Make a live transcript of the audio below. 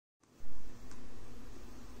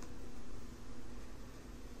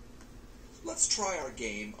let's try our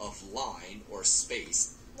game of line or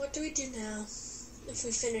space. What do we do now if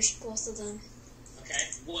we finish both of them? Okay,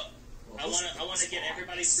 well I want to get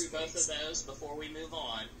everybody through both of those before we move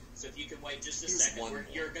on. So if you can wait just a second,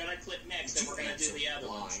 you're going to click next and we're going to do the other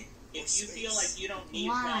one. If you feel like you don't need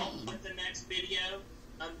help with the next video,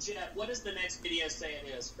 Jet, what does the next video say it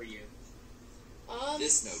is for you?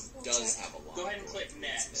 This note does have a line. Go ahead and click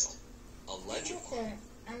next. A legend line.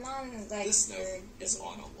 I'm on like this note is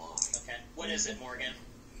on a line. Okay, what is it, Morgan?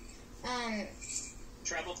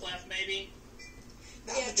 Treble clef, maybe?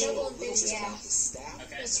 Now yeah, that you know a treble little and bit bass. about the staff Okay.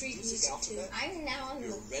 and Let's the read music music alphabet, I'm now on you're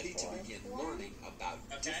the ready to fourth begin one. learning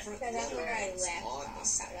about different So that's where I letters left on off. the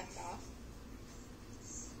staff.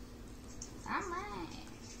 Alright.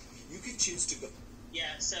 You can choose to go.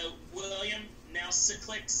 Yeah, so William, now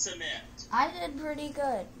click submit. I did pretty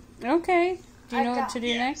good. Okay. Do you know I what got- to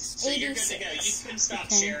do next? So you're good to go. You can stop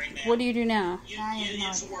sharing now. What do you do now?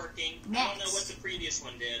 It's working. I don't know what the previous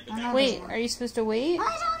one did, but I that Wait, was are you supposed to wait? I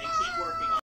don't